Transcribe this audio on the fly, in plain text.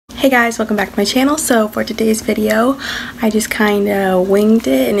Hey guys, welcome back to my channel. So for today's video, I just kind of winged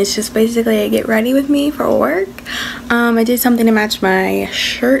it, and it's just basically a get ready with me for work. I did something to match my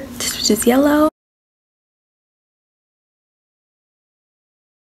shirt, which is yellow.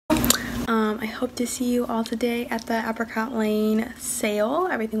 I hope to see you all today at the Apricot Lane sale.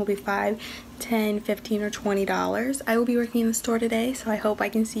 Everything will be $5, $10, $15, or $20. I will be working in the store today, so I hope I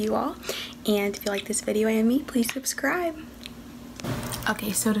can see you all. And if you like this video and me, please subscribe.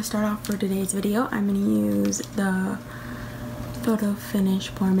 Okay, so to start off for today's video, I'm going to use the Photo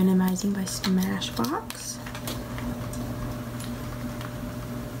Finish Pore Minimizing by Smashbox.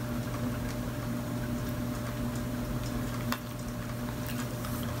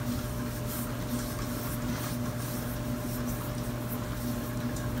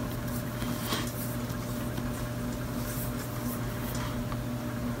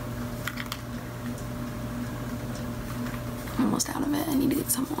 I'm almost out of it. I need to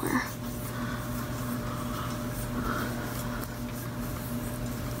get some more.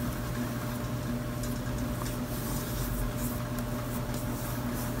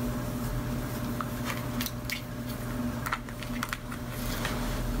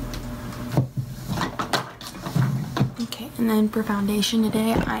 Okay, and then for foundation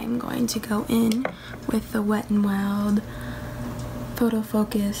today, I'm going to go in with the Wet n Wild Photo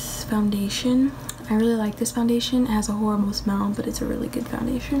Focus foundation. I really like this foundation. It has a horrible smell, but it's a really good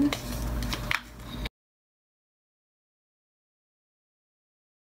foundation.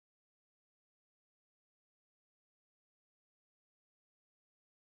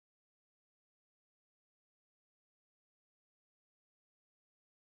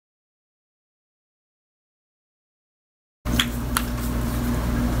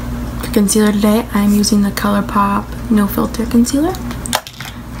 For concealer today, I'm using the ColourPop No Filter Concealer.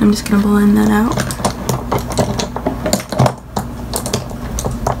 I'm just going to blend that out.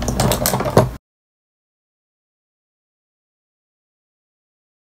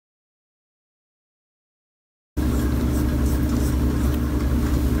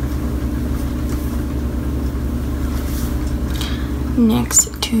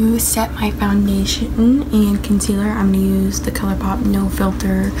 Next, to set my foundation and concealer, I'm going to use the ColourPop No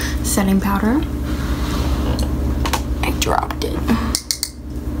Filter Setting Powder. I dropped it.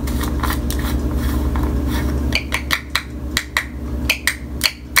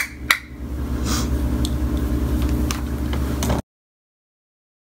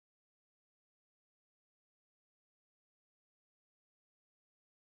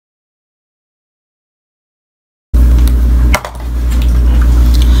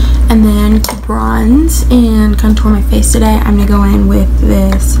 And then to bronze and contour my face today, I'm going to go in with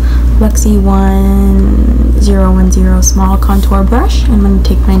this Luxie 1010 small contour brush. I'm going to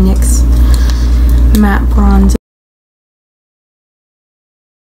take my NYX matte bronzer.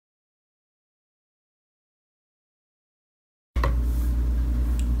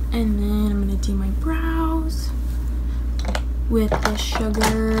 And then I'm going to do my brows with the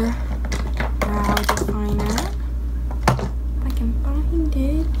Sugar Brow Definer. If I can find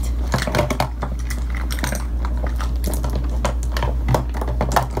it.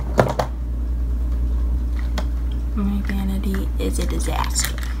 My vanity is a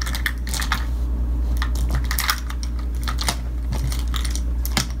disaster.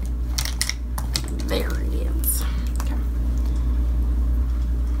 There it is. Okay.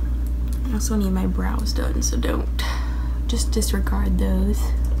 I also need my brows done, so don't just disregard those.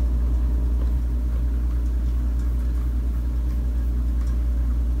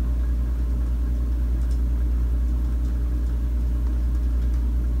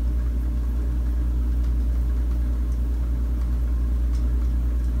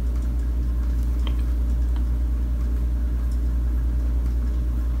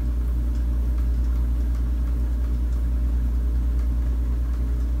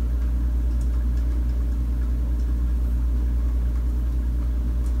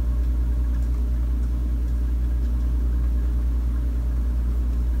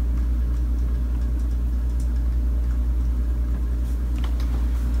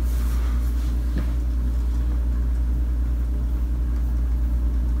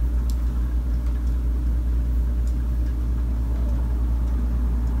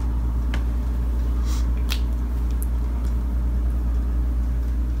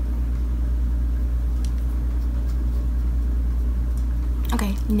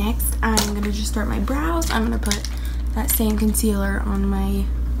 Okay, next I'm gonna just start my brows. I'm gonna put that same concealer on my,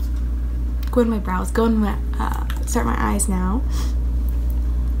 start my eyes now.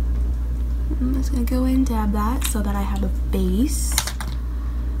 I'm just gonna go in, dab that so that I have a base.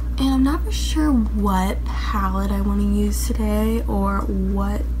 And I'm not for sure what palette I want to use today or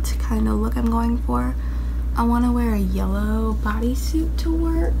what kind of look I'm going for. I want to wear a yellow bodysuit to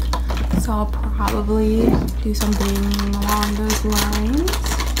work, so I'll probably do something along those lines.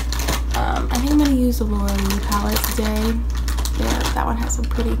 I think I'm going to use the Laura Lee palette today. Yeah, that one has some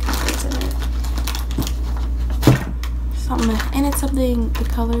pretty colors in it. And it's something, the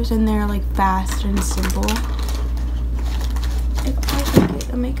colors in there are like fast and simple. If I can get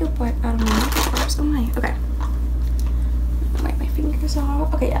a makeup wipe out of my makeup wipes, oh my, okay. Wipe my fingers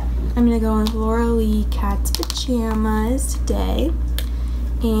off. Okay, yeah. I'm gonna go with Laura Lee Cat's Pajamas today.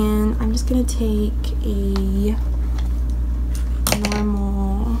 And I'm just gonna take a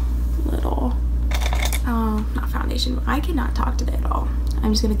normal little, not foundation, but I cannot talk today at all.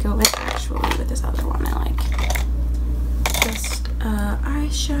 I'm just gonna go with this other one I like. Just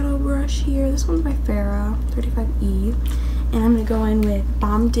eyeshadow brush here. This one's by Farrah, 35E. And I'm gonna go in with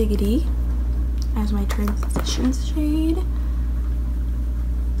Bomb Diggity as my transition shade.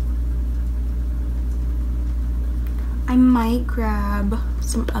 I might grab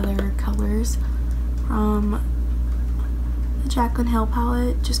some other colors from the Jaclyn Hill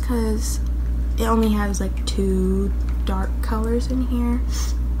palette just because it only has like 2 dark colors in here.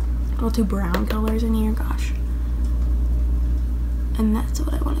 Well, 2 brown colors in here, gosh. And that's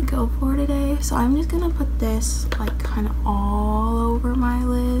what I want to go for today. So I'm just gonna put this like kind of all over my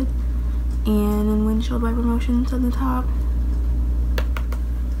lid and in windshield wiper motions on the top.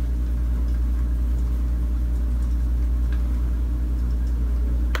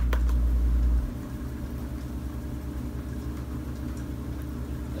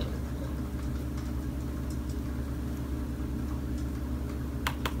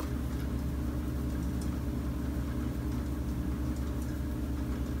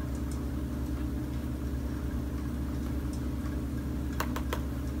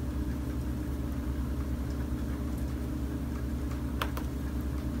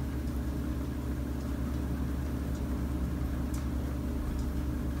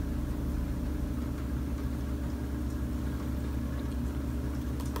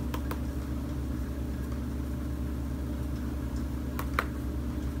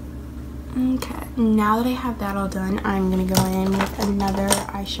 Okay, now that I have that all done, I'm gonna go in with another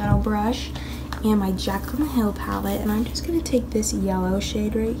eyeshadow brush and my Jaclyn Hill palette, and I'm just gonna take this yellow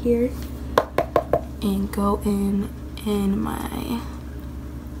shade right here and go in my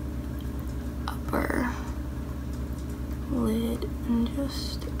upper lid and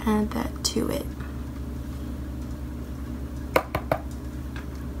just add that to it.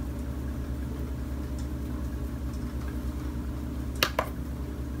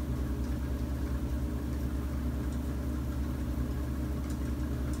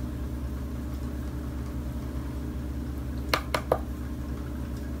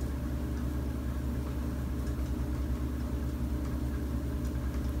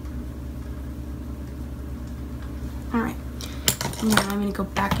 Alright, now I'm going to go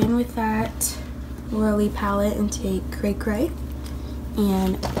back in with that Laura Lee palette and take Cray Cray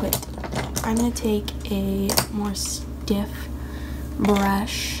and I'm going to take a more stiff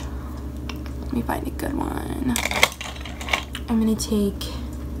brush. Let me find a good one. I'm going to take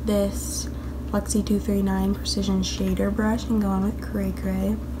this Flexi 239 Precision Shader brush and go in with Cray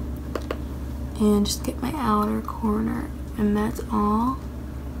Cray and just get my outer corner, and that's all.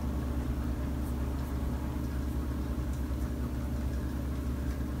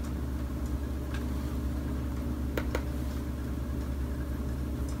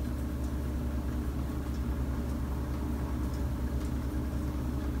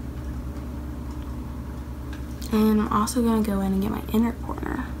 And I'm also going to go in and get my inner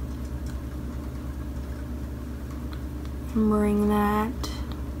corner and bring that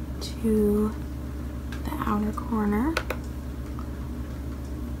to the outer corner.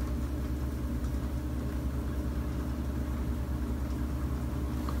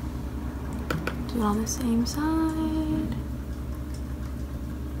 Do it on the same side.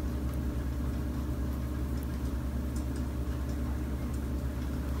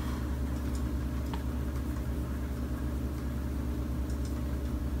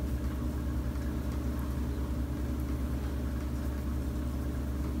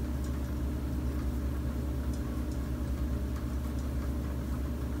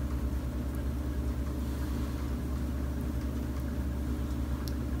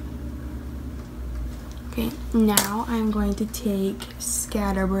 Okay, now I'm going to take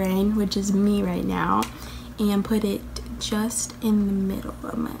Scatterbrain, which is me right now, and put it just in the middle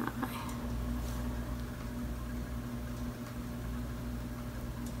of my eye.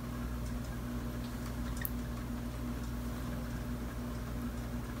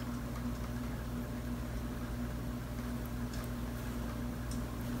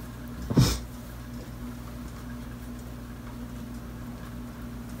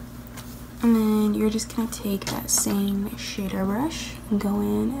 you're just gonna take that same shader brush and go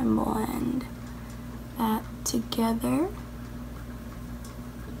in and blend that together.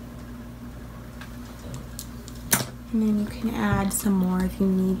 And then you can add some more if you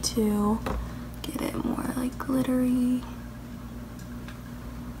need to. Get it more like glittery.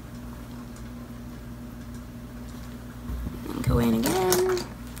 And go in again.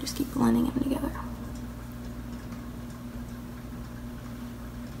 Just keep blending them together.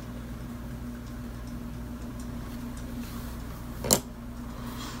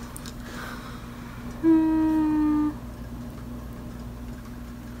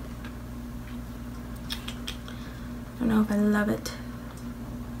 I don't know if I love it.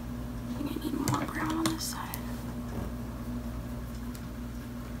 I think I need more brown on this side.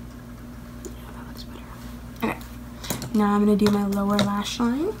 Yeah, that looks better. Okay, now I'm gonna do my lower lash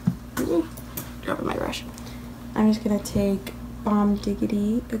line. Ooh, dropping my brush. I'm just gonna take Bomb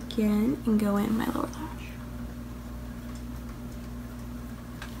Diggity again and go in my lower lash.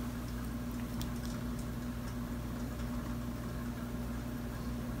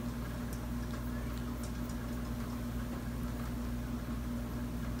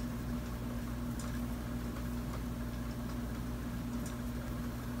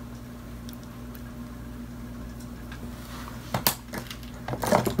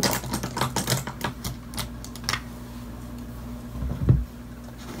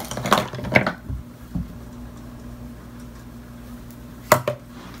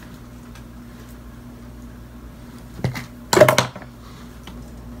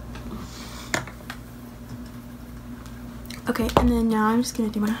 Okay, and then now I'm just gonna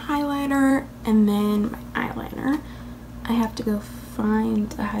do my highlighter and then my eyeliner. I have to go find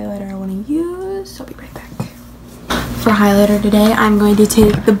the highlighter I want to use, so I'll be right back. For highlighter today, I'm going to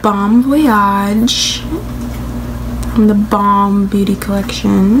take the Bon Voyage from the Balm Beauty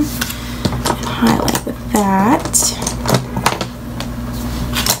Collection and highlight with that.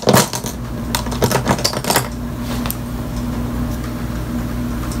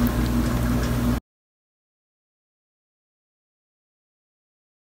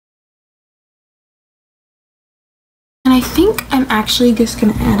 And I think I'm actually just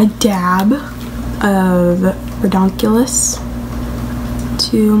gonna add a dab of Redonkulous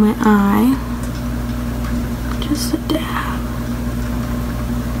to my eye. Just a dab.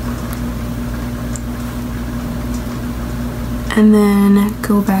 And then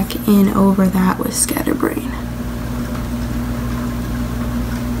go back in over that with Scatterbrain.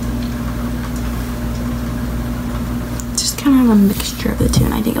 Just kind of a mixture of the two,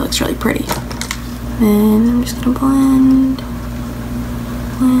 and I think it looks really pretty. Then I'm just gonna blend,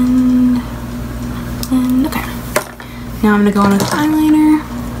 blend, blend. Okay. Now I'm gonna go in with eyeliner.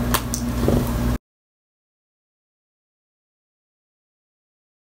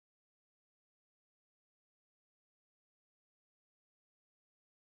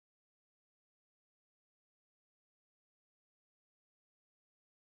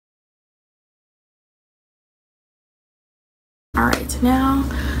 Alright, so now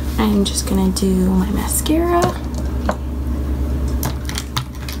I'm just gonna do my mascara.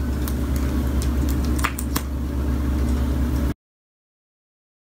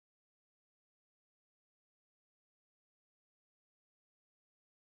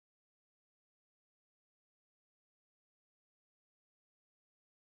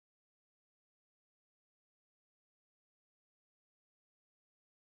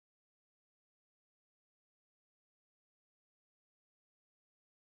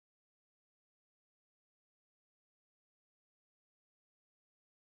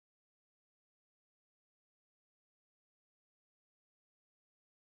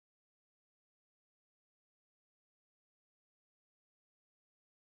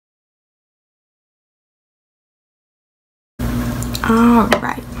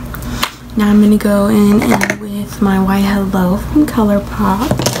 Alright, now I'm going to go in with my White Hello from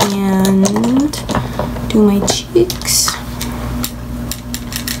ColourPop and do my cheeks.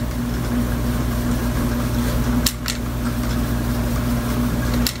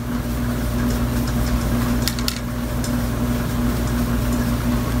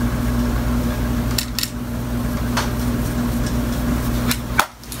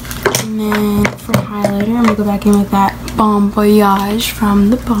 And then for highlighter, I'm going to go back in with that Bon Voyage from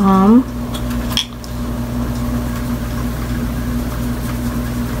the Balm.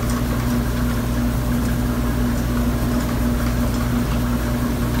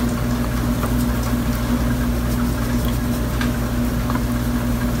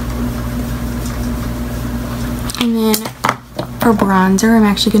 And then for bronzer, I'm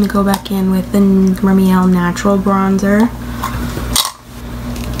actually going to go back in with the Rimmel Natural Bronzer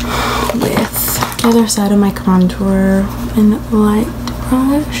with the other side of my contour in light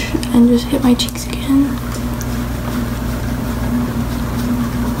brush and just hit my cheeks again.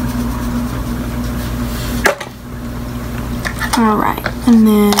 Alright, and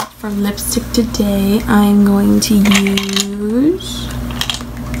then for lipstick today, I'm going to use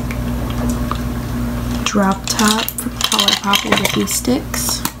Drop Top from ColourPop Lippy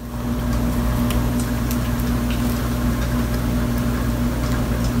Sticks.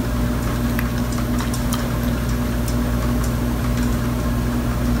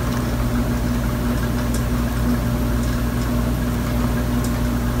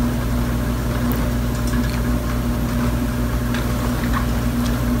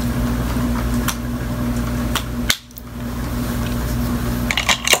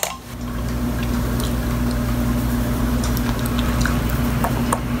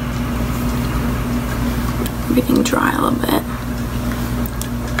 Getting dry a little bit.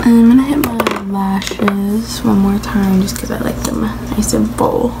 And I'm gonna hit my lashes one more time just because I like them nice and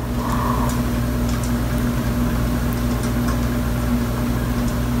full.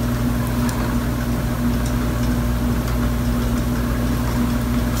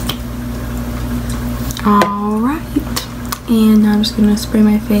 Alright, and now I'm just gonna spray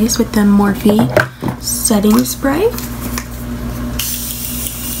my face with the Morphe setting spray.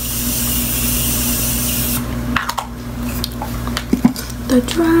 The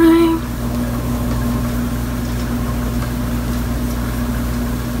dry.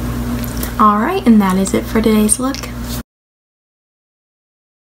 Alright, and that is it for today's look.